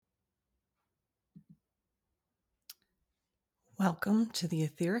Welcome to the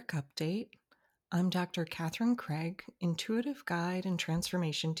Etheric Update. I'm Dr. Catherine Craig, intuitive guide and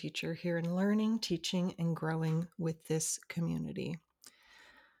transformation teacher here in learning, teaching, and growing with this community.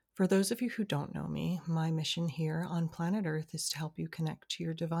 For those of you who don't know me, my mission here on planet Earth is to help you connect to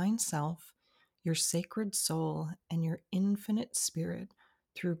your divine self, your sacred soul, and your infinite spirit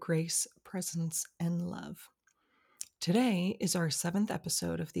through grace, presence, and love. Today is our 7th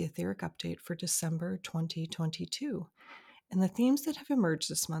episode of the Etheric Update for December 2022. And the themes that have emerged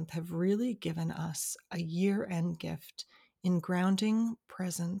this month have really given us a year-end gift in grounding,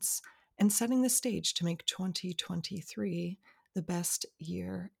 presence, and setting the stage to make 2023 the best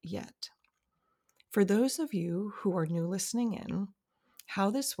year yet. For those of you who are new listening in, how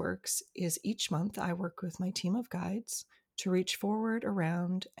this works is each month I work with my team of guides to reach forward,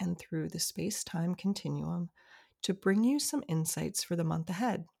 around, and through the space-time continuum to bring you some insights for the month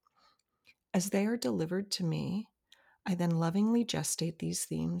ahead. As they are delivered to me, I then lovingly gestate these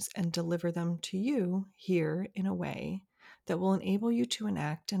themes and deliver them to you here in a way that will enable you to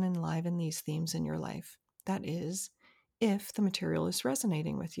enact and enliven these themes in your life. That is, if the material is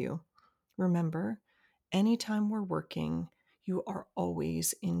resonating with you. Remember, anytime we're working, you are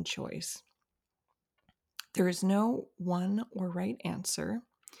always in choice. There is no one or right answer.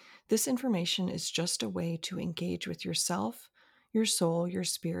 This information is just a way to engage with yourself, your soul, your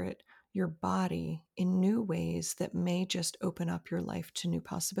spirit, your body in new ways that may just open up your life to new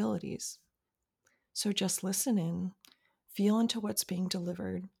possibilities. So just listen in, feel into what's being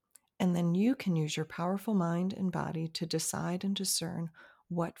delivered, and then you can use your powerful mind and body to decide and discern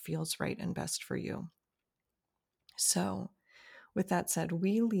what feels right and best for you. So, with that said,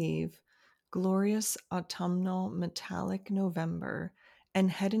 we leave glorious autumnal metallic November and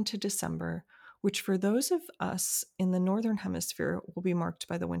head into December, which for those of us in the Northern Hemisphere will be marked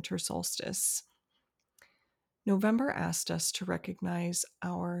by the winter solstice. November asked us to recognize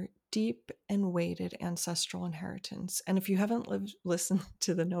our deep and weighted ancestral inheritance. And if you haven't listened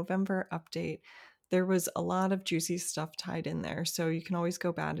to the November update, there was a lot of juicy stuff tied in there. So you can always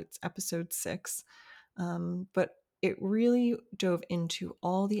go back. It's episode 6. But it really dove into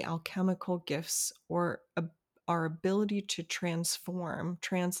all the alchemical gifts or our ability to transform,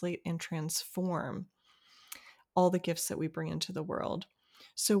 translate, and transform all the gifts that we bring into the world.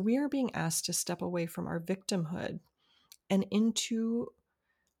 So we are being asked to step away from our victimhood and into,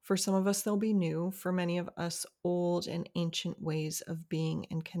 for some of us, they'll be new, for many of us, old and ancient ways of being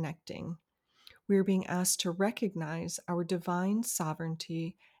and connecting. We are being asked to recognize our divine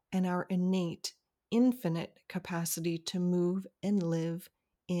sovereignty and our innate, infinite capacity to move and live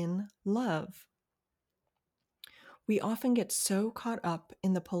in love. We often get so caught up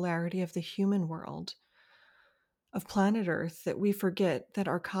in the polarity of the human world, of planet Earth, that we forget that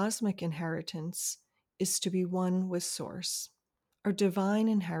our cosmic inheritance is to be one with Source. Our divine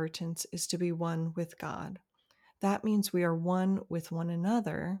inheritance is to be one with God. That means we are one with one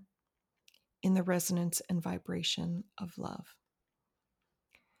another in the resonance and vibration of love.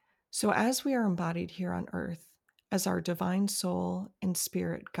 So as we are embodied here on earth, as our divine soul and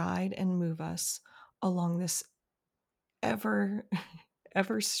spirit guide and move us along this ever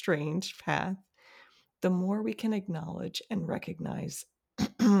strange path, the more we can acknowledge and recognize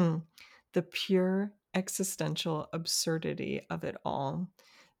the pure existential absurdity of it all,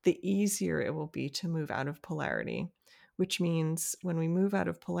 the easier it will be to move out of polarity, which means when we move out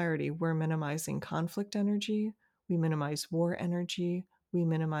of polarity, we're minimizing conflict energy, we minimize war energy, we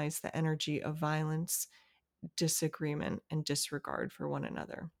minimize the energy of violence, disagreement, and disregard for one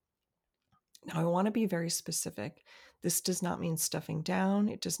another. Now, I want to be very specific. This does not mean stuffing down.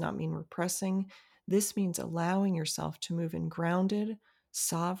 It does not mean repressing. This means allowing yourself to move in grounded,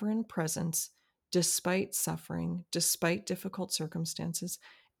 sovereign presence despite suffering, despite difficult circumstances,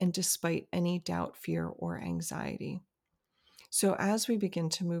 and despite any doubt, fear, or anxiety. So as we begin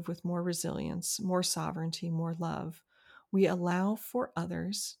to move with more resilience, more sovereignty, more love, we allow for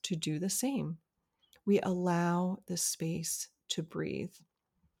others to do the same. We allow the space to breathe.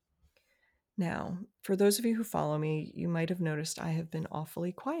 Now, for those of you who follow me, you might have noticed I have been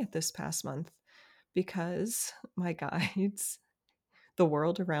awfully quiet this past month because my guides, the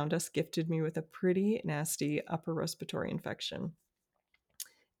world around us, gifted me with a pretty nasty upper respiratory infection.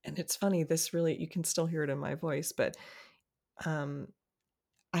 And it's funny, this really, you can still hear it in my voice, but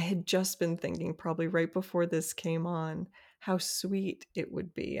I had just been thinking, probably right before this came on, how sweet it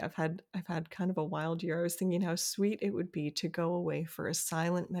would be. I've had kind of a wild year. I was thinking how sweet it would be to go away for a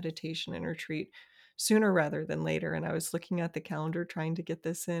silent meditation and retreat sooner rather than later. And I was looking at the calendar trying to get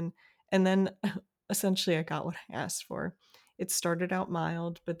this in. And then essentially I got what I asked for. It started out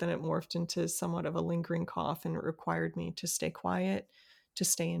mild, but then it morphed into somewhat of a lingering cough, and it required me to stay quiet, to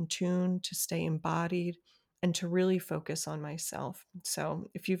stay in tune, to stay embodied, and to really focus on myself.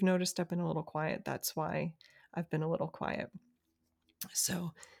 So if you've noticed I've been a little quiet, that's why I've been a little quiet.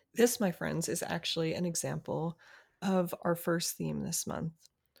 So, this, my friends, is actually an example of our first theme this month,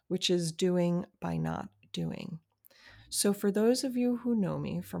 which is doing by not doing. So, for those of you who know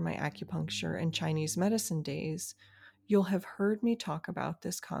me from my acupuncture and Chinese medicine days, you'll have heard me talk about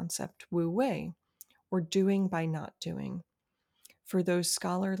this concept Wu Wei, or doing by not doing. For those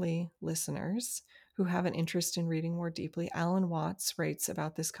scholarly listeners who have an interest in reading more deeply, Alan Watts writes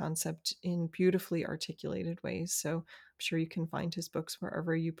about this concept in beautifully articulated ways. So I'm sure you can find his books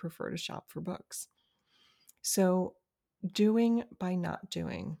wherever you prefer to shop for books. So, doing by not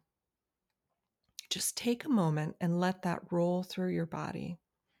doing. Just take a moment and let that roll through your body.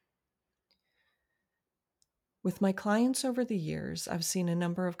 With my clients over the years, I've seen a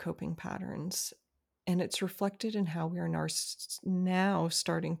number of coping patterns, and it's reflected in how we are now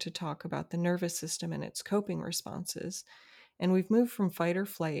starting to talk about the nervous system and its coping responses. And we've moved from fight or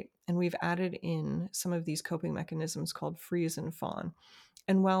flight, and we've added in some of these coping mechanisms called freeze and fawn.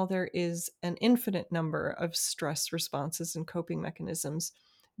 And while there is an infinite number of stress responses and coping mechanisms,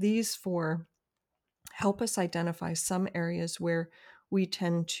 these four help us identify some areas where we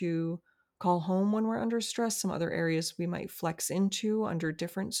tend to call home when we're under stress, some other areas we might flex into under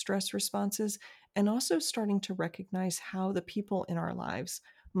different stress responses, and also starting to recognize how the people in our lives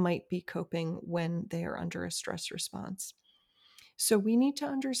might be coping when they are under a stress response. So we need to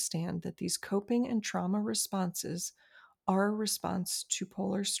understand that these coping and trauma responses are a response to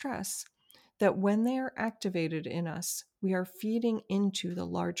polar stress, that when they are activated in us, we are feeding into the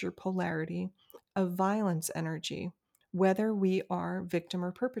larger polarity of violence energy, whether we are victim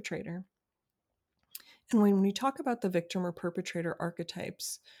or perpetrator. And when we talk about the victim or perpetrator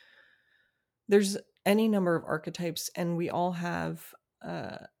archetypes, there's any number of archetypes, and we all have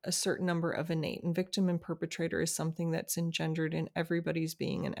a certain number of innate. And victim and perpetrator is something that's engendered in everybody's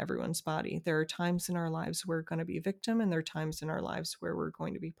being and everyone's body. There are times in our lives where we're going to be victim, and there are times in our lives where we're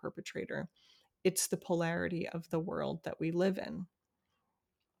going to be perpetrator. It's the polarity of the world that we live in.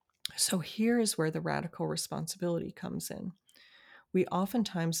 So here is where the radical responsibility comes in. We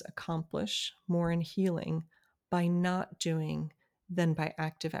oftentimes accomplish more in healing by not doing than by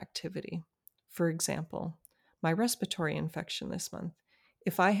active activity. For example, my respiratory infection this month.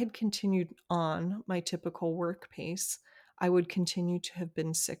 If I had continued on my typical work pace, I would continue to have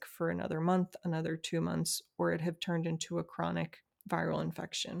been sick for another month, another 2 months, or it have turned into a chronic viral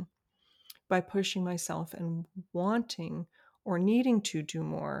infection. By pushing myself and wanting or needing to do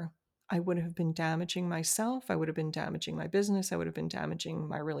more, I would have been damaging myself, I would have been damaging my business, I would have been damaging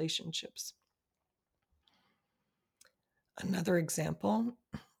my relationships. Another example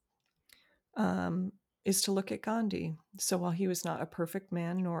is to look at Gandhi. So while he was not a perfect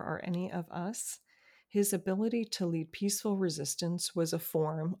man, nor are any of us, his ability to lead peaceful resistance was a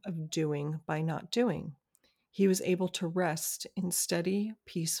form of doing by not doing. He was able to rest in steady,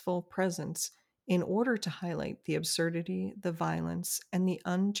 peaceful presence in order to highlight the absurdity, the violence, and the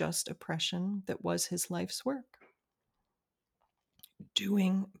unjust oppression that was his life's work.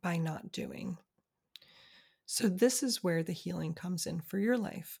 Doing by not doing. So, this is where the healing comes in for your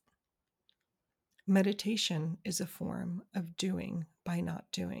life. Meditation is a form of doing by not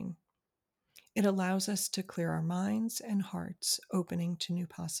doing. It allows us to clear our minds and hearts, opening to new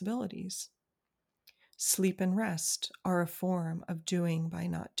possibilities. Sleep and rest are a form of doing by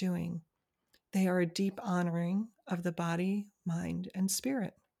not doing. They are a deep honoring of the body, mind, and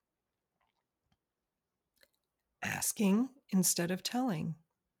spirit. Asking instead of telling.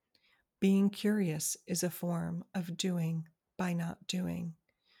 Being curious is a form of doing by not doing.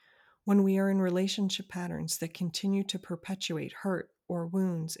 When we are in relationship patterns that continue to perpetuate hurt or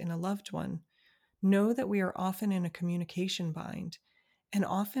wounds in a loved one, know that we are often in a communication bind and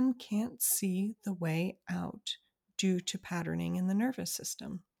often can't see the way out due to patterning in the nervous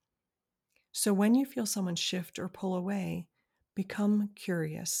system. So when you feel someone shift or pull away, become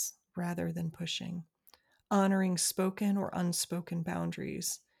curious rather than pushing, honoring spoken or unspoken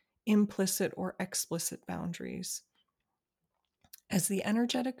boundaries, implicit or explicit boundaries. As the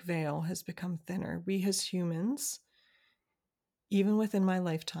energetic veil has become thinner, we as humans, even within my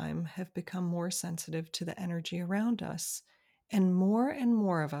lifetime, have become more sensitive to the energy around us, and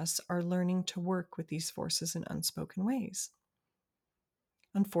more of us are learning to work with these forces in unspoken ways.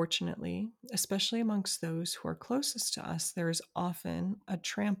 Unfortunately, especially amongst those who are closest to us, there is often a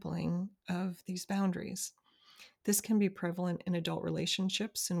trampling of these boundaries. This can be prevalent in adult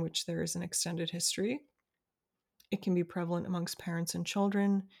relationships in which there is an extended history It can be prevalent amongst parents and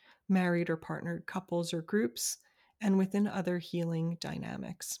children, married or partnered couples or groups, and within other healing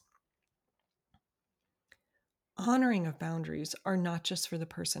dynamics. Honoring of boundaries are not just for the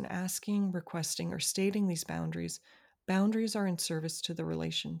person asking, requesting, or stating these boundaries. Boundaries are in service to the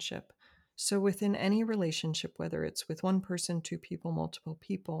relationship. So, within any relationship, whether it's with one person, two people, multiple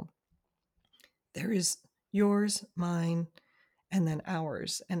people, there is yours, mine, and then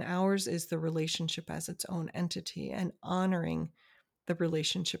ours. And ours is the relationship as its own entity, and honoring the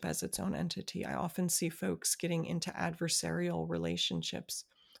relationship as its own entity. I often see folks getting into adversarial relationships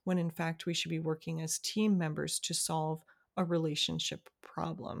when in fact we should be working as team members to solve a relationship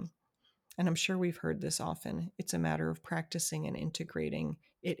problem. And I'm sure we've heard this often. It's a matter of practicing and integrating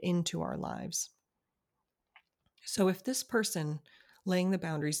it into our lives. So if this person laying the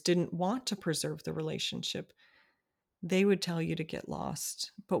boundaries didn't want to preserve the relationship, they would tell you to get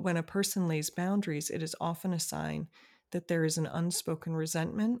lost. But when a person lays boundaries, it is often a sign that there is an unspoken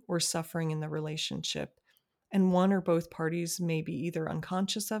resentment or suffering in the relationship, and one or both parties may be either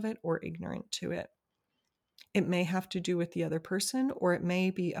unconscious of it or ignorant to it. It may have to do with the other person, or it may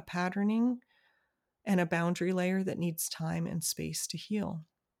be a patterning and a boundary layer that needs time and space to heal.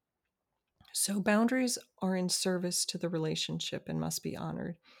 So, boundaries are in service to the relationship and must be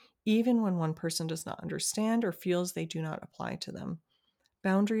honored, even when one person does not understand or feels they do not apply to them.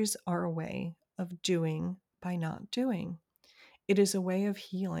 Boundaries are a way of doing by not doing. It is a way of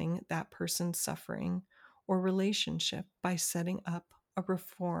healing that person's suffering or relationship by setting up a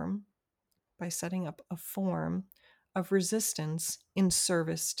form of resistance in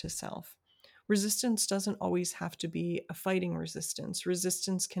service to self. Resistance doesn't always have to be a fighting resistance.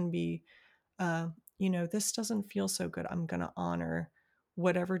 Resistance can be, this doesn't feel so good. I'm going to honor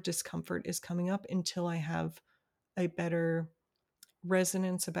whatever discomfort is coming up until I have a better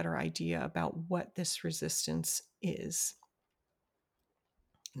resonance, a better idea about what this resistance is.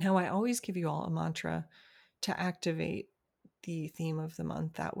 Now, I always give you all a mantra to activate the theme of the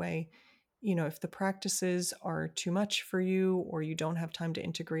month. That way, if the practices are too much for you or you don't have time to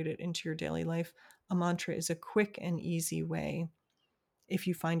integrate it into your daily life, a mantra is a quick and easy way. If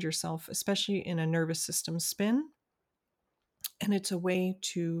you find yourself, especially in a nervous system spin, and it's a way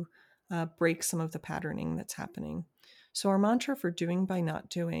to break some of the patterning that's happening. So, our mantra for doing by not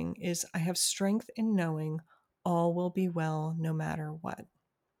doing is I have strength in knowing all will be well no matter what.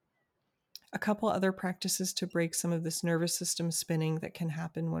 A couple other practices to break some of this nervous system spinning that can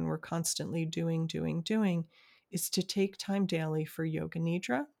happen when we're constantly doing is to take time daily for yoga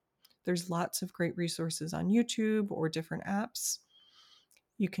nidra. There's lots of great resources on YouTube or different apps.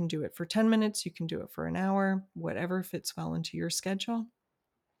 You can do it for 10 minutes, you can do it for an hour, whatever fits well into your schedule.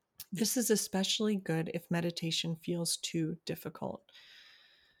 This is especially good if meditation feels too difficult.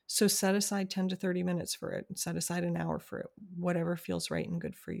 So set aside 10 to 30 minutes for it, set aside an hour for it, whatever feels right and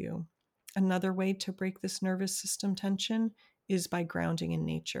good for you. Another way to break this nervous system tension is by grounding in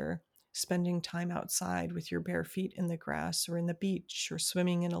nature, spending time outside with your bare feet in the grass or in the beach or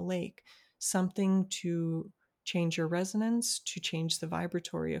swimming in a lake, something to change your resonance, to change the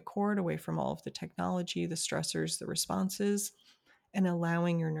vibratory accord away from all of the technology, the stressors, the responses, and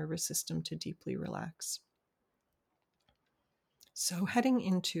allowing your nervous system to deeply relax. So, heading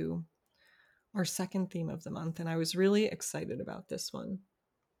into our second theme of the month, and I was really excited about this one,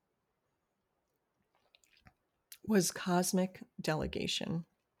 was cosmic delegation.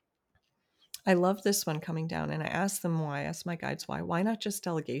 I love this one coming down, and I asked them why. I asked my guides why. Why not just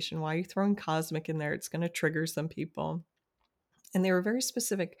delegation? Why are you throwing cosmic in there? It's going to trigger some people. And they were very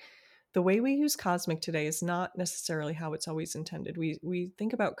specific. The way we use cosmic today is not necessarily how it's always intended. We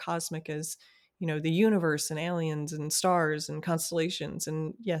think about cosmic as, the universe and aliens and stars and constellations.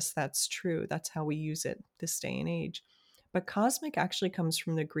 And yes, that's true. That's how we use it this day and age. But cosmic actually comes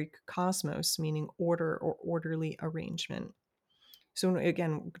from the Greek cosmos, meaning order or orderly arrangement. So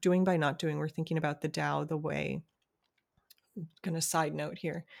again, doing by not doing, we're thinking about the Tao, the way. I'm going to side note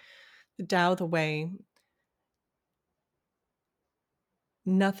here. The Tao, the way,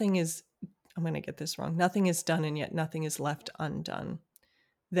 nothing is, I'm going to get this wrong. Nothing is done and yet nothing is left undone.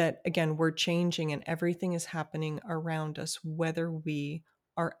 That again, we're changing and everything is happening around us, whether we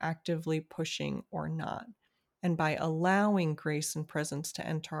are actively pushing or not. And by allowing grace and presence to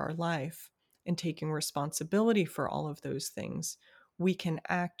enter our life and taking responsibility for all of those things, we can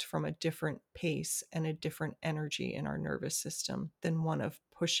act from a different pace and a different energy in our nervous system than one of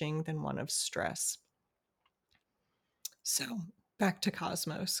pushing, than one of stress. So back to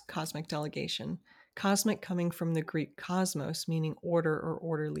cosmos, cosmic delegation. Cosmic coming from the Greek cosmos, meaning order or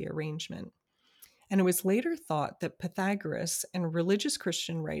orderly arrangement. And it was later thought that Pythagoras and religious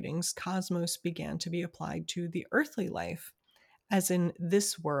Christian writings, cosmos, began to be applied to the earthly life, as in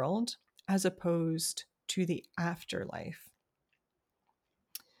this world, as opposed to the afterlife.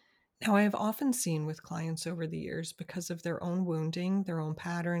 Now, I have often seen with clients over the years, because of their own wounding, their own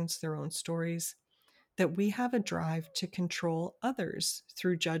patterns, their own stories, that we have a drive to control others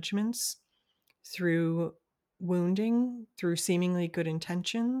through judgments, through wounding, through seemingly good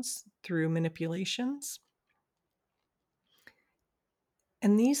intentions, through manipulations.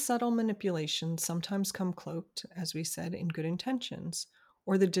 And these subtle manipulations sometimes come cloaked, as we said, in good intentions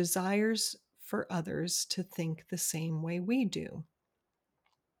or the desires for others to think the same way we do.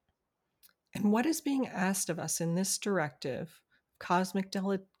 And what is being asked of us in this directive, cosmic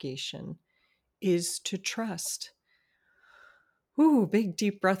delegation, is to trust. Ooh, big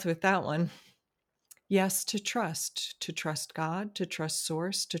deep breath with that one. Yes, to trust God, to trust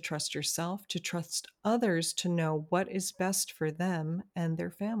Source, to trust yourself, to trust others to know what is best for them and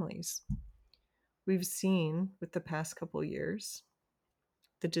their families. We've seen with the past couple years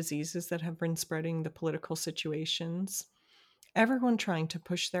the diseases that have been spreading, the political situations, everyone trying to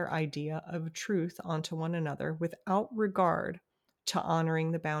push their idea of truth onto one another without regard to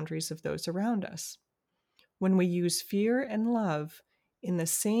honoring the boundaries of those around us. When we use fear and love in the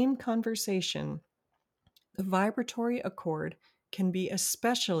same conversation, the vibratory accord can be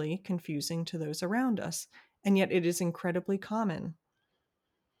especially confusing to those around us, and yet it is incredibly common.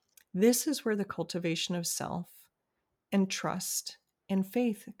 This is where the cultivation of self and trust and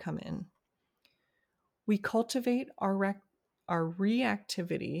faith come in. We cultivate our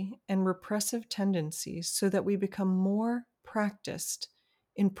reactivity and repressive tendencies so that we become more practiced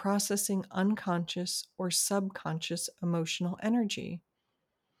in processing unconscious or subconscious emotional energy.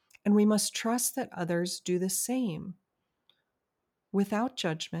 And we must trust that others do the same without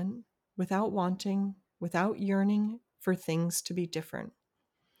judgment, without wanting, without yearning for things to be different.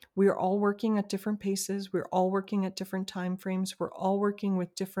 We are all working at different paces. We're all working at different time frames. We're all working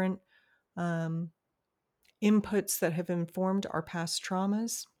with different inputs that have informed our past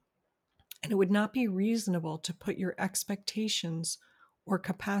traumas. And it would not be reasonable to put your expectations or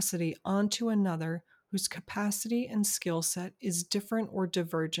capacity onto another whose capacity and skill set is different or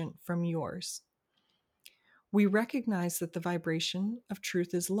divergent from yours. We recognize that the vibration of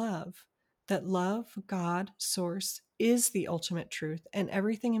truth is love, that love, God, Source, is the ultimate truth, and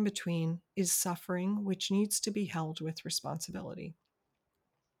everything in between is suffering, which needs to be held with responsibility.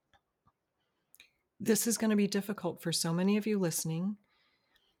 This is going to be difficult for so many of you listening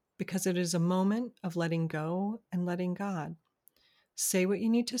because it is a moment of letting go and letting God. Say what you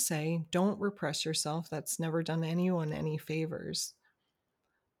need to say. Don't repress yourself. That's never done anyone any favors.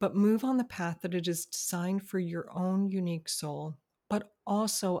 But move on the path that it is designed for your own unique soul, but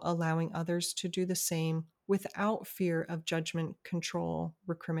also allowing others to do the same without fear of judgment, control,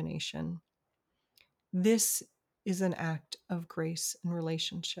 recrimination. This is an act of grace and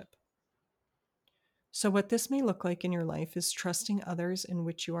relationship. So, what this may look like in your life is trusting others in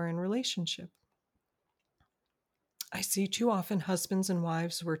which you are in relationship. I see too often husbands and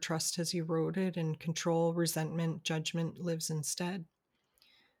wives where trust has eroded and control, resentment, judgment lives instead.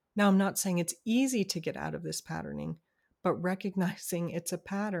 Now, I'm not saying it's easy to get out of this patterning, but recognizing it's a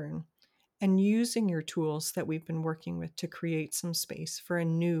pattern and using your tools that we've been working with to create some space for a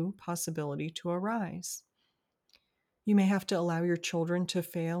new possibility to arise. You may have to allow your children to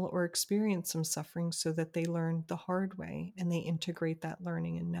fail or experience some suffering so that they learn the hard way and they integrate that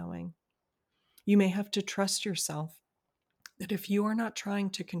learning and knowing. You may have to trust yourself that if you are not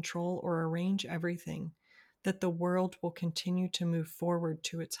trying to control or arrange everything, that the world will continue to move forward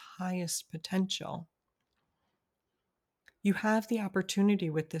to its highest potential. You have the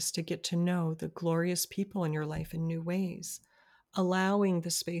opportunity with this to get to know the glorious people in your life in new ways, allowing the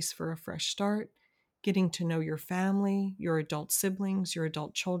space for a fresh start, getting to know your family, your adult siblings, your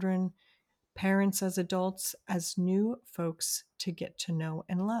adult children, parents as adults, as new folks to get to know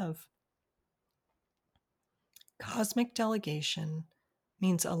and love. Cosmic delegation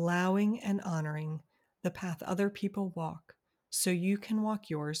means allowing and honoring the path other people walk so you can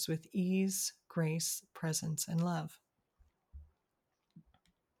walk yours with ease, grace, presence, and love.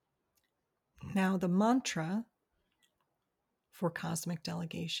 Now, the mantra for cosmic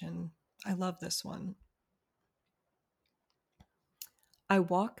delegation, I love this one. I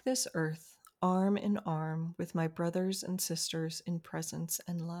walk this earth arm in arm with my brothers and sisters in presence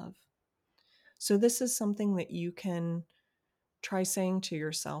and love. So, this is something that you can try saying to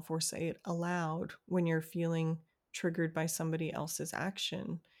yourself or say it aloud when you're feeling triggered by somebody else's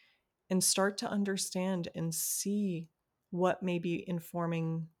action, and start to understand and see what may be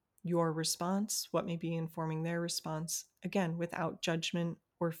informing your response, what may be informing their response, again, without judgment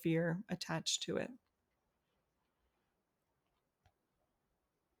or fear attached to it.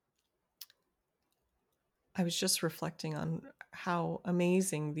 I was just reflecting on how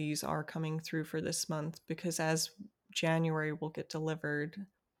amazing these are coming through for this month, because as January will get delivered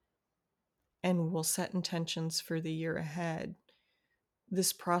and we'll set intentions for the year ahead,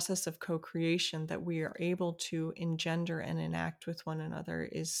 this process of co-creation that we are able to engender and enact with one another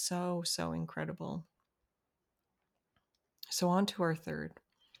is so, so incredible. So on to our third,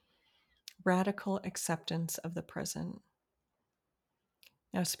 radical acceptance of the present.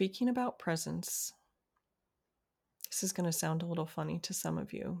 Now, speaking about presence, this is going to sound a little funny to some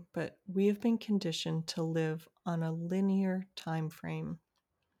of you, but we have been conditioned to live on a linear time frame.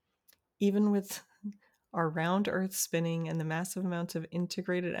 Even with our round earth spinning and the massive amounts of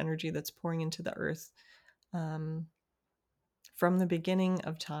integrated energy that's pouring into the earth, from the beginning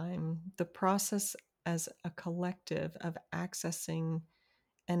of time, the process as a collective of accessing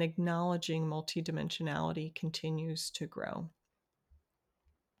and acknowledging multidimensionality continues to grow.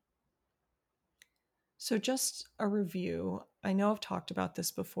 So, just a review. I know I've talked about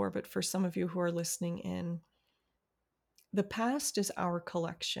this before, but for some of you who are listening in, the past is our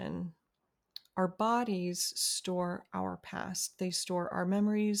collection. Our bodies store our past. They store our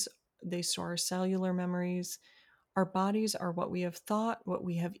memories, they store our cellular memories. Our bodies are what we have thought, what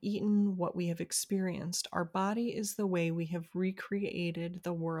we have eaten, what we have experienced. Our body is the way we have recreated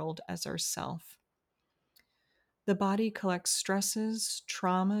the world as ourself. The body collects stresses,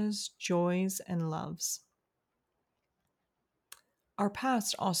 traumas, joys, and loves. Our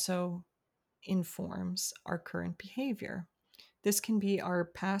past also informs our current behavior. This can be our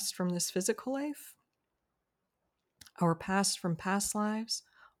past from this physical life, our past from past lives,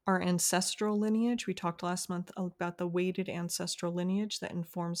 our ancestral lineage. We talked last month about the weighted ancestral lineage that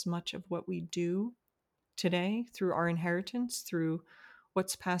informs much of what we do today through our inheritance, through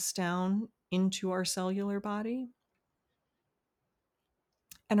what's passed down into our cellular body.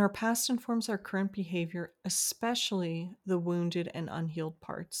 And our past informs our current behavior, especially the wounded and unhealed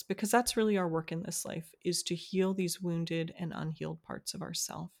parts, because that's really our work in this life, is to heal these wounded and unhealed parts of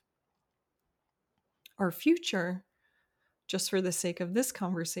ourself. Our future, just for the sake of this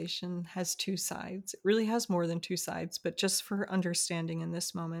conversation, has two sides. It really has more than two sides, but just for understanding in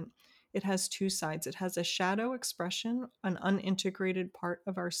this moment, it has two sides. It has a shadow expression, an unintegrated part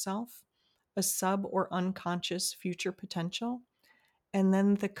of ourself, a sub or unconscious future potential, and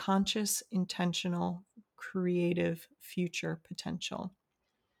then the conscious, intentional, creative future potential.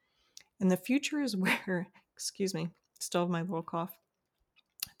 And the future is where, excuse me, still have my little cough.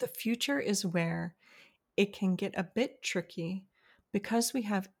 The future is where it can get a bit tricky because we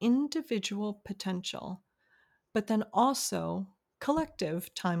have individual potential, but then also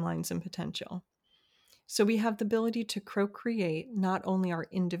collective timelines and potential. So we have the ability to co-create not only our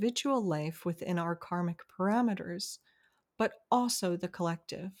individual life within our karmic parameters, but also the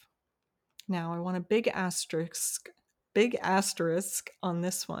collective. Now, I want a big asterisk on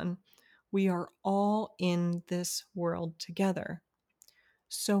this one. We are all in this world together.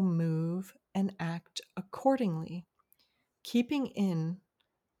 So move and act accordingly, keeping in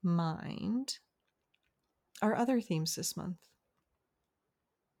mind our other themes this month.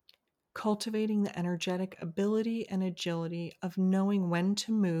 Cultivating the energetic ability and agility of knowing when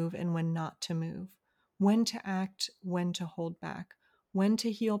to move and when not to move, when to act, when to hold back, when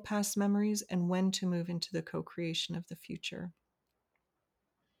to heal past memories, and when to move into the co-creation of the future.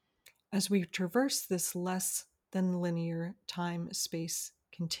 As we traverse this less than linear time-space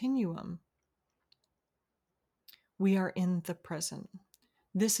continuum, we are in the present.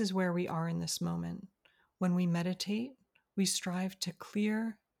 This is where we are in this moment. When we meditate, we strive to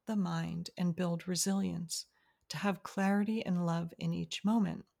clear the mind and build resilience, to have clarity and love in each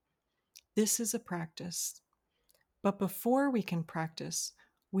moment. This is a practice. But before we can practice,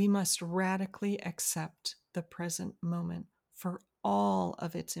 we must radically accept the present moment for all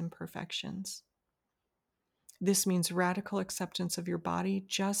of its imperfections. This means radical acceptance of your body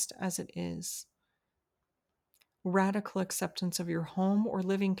just as it is. Radical acceptance of your home or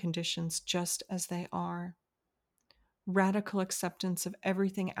living conditions just as they are. Radical acceptance of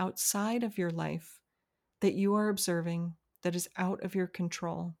everything outside of your life that you are observing that is out of your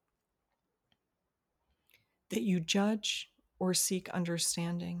control, that you judge or seek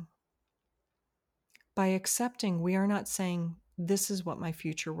understanding. By accepting, we are not saying, this is what my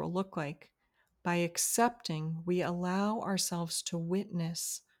future will look like. By accepting, we allow ourselves to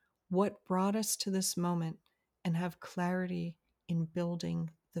witness what brought us to this moment and have clarity in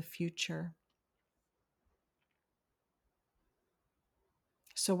building the future.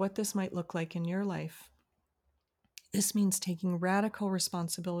 So, what this might look like in your life, this means taking radical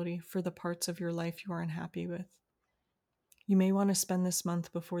responsibility for the parts of your life you are unhappy with. You may want to spend this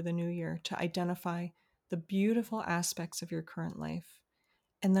month before the new year to identify the beautiful aspects of your current life,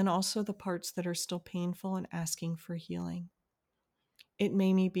 and then also the parts that are still painful and asking for healing. It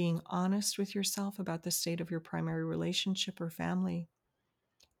may mean being honest with yourself about the state of your primary relationship or family.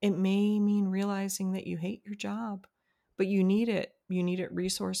 It may mean realizing that you hate your job, but you need it. You need it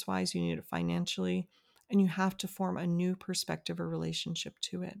resource wise, you need it financially, and you have to form a new perspective or relationship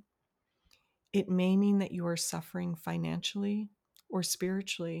to it. It may mean that you are suffering financially or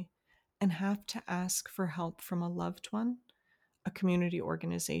spiritually and have to ask for help from a loved one, a community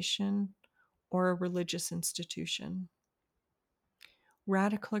organization, or a religious institution.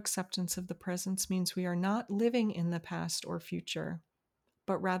 Radical acceptance of the presence means we are not living in the past or future,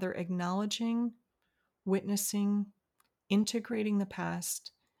 but rather acknowledging, witnessing, integrating the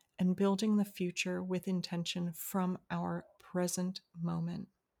past, and building the future with intention from our present moment.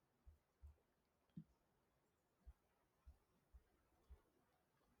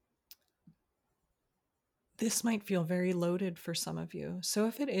 This might feel very loaded for some of you. So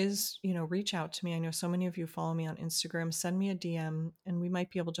if it is, reach out to me. I know so many of you follow me on Instagram. Send me a DM and we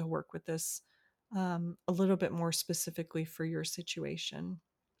might be able to work with this a little bit more specifically for your situation.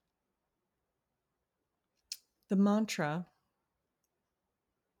 The mantra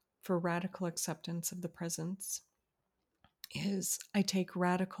for radical acceptance of the presence is I take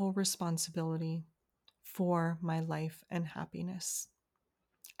radical responsibility for my life and happiness.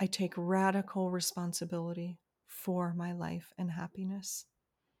 I take radical responsibility for my life and happiness.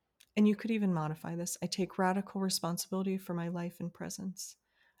 And you could even modify this. I take radical responsibility for my life and presence.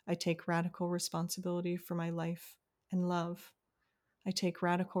 I take radical responsibility for my life and love. I take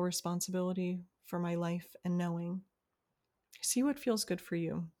radical responsibility for my life and knowing. See what feels good for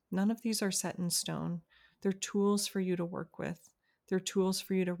you. None of these are set in stone. They're tools for you to work with. They're tools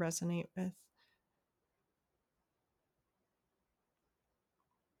for you to resonate with.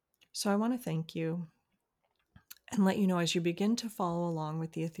 So I want to thank you and let you know as you begin to follow along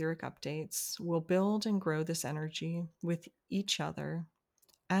with the etheric updates, we'll build and grow this energy with each other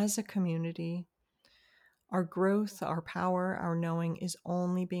as a community. Our growth, our power, our knowing is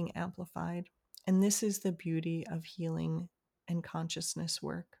only being amplified. And this is the beauty of healing and consciousness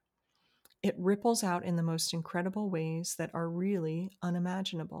work. It ripples out in the most incredible ways that are really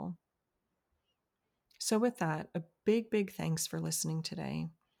unimaginable. So with that, a big, big thanks for listening today.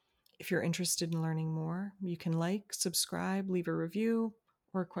 If you're interested in learning more, you can like, subscribe, leave a review,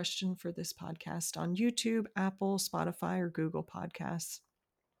 or a question for this podcast on YouTube, Apple, Spotify, or Google Podcasts.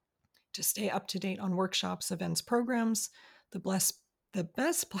 To stay up to date on workshops, events, programs, the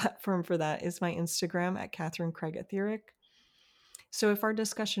best platform for that is my Instagram at Catherine Craig Etheric. So if our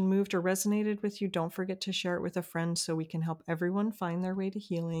discussion moved or resonated with you, don't forget to share it with a friend so we can help everyone find their way to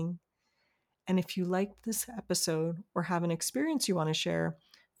healing. And if you liked this episode or have an experience you want to share,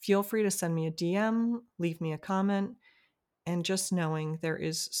 feel free to send me a DM, leave me a comment, and just knowing there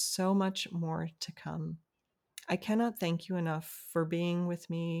is so much more to come. I cannot thank you enough for being with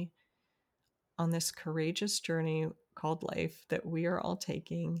me on this courageous journey called life that we are all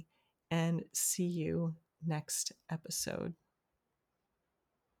taking, and see you next episode.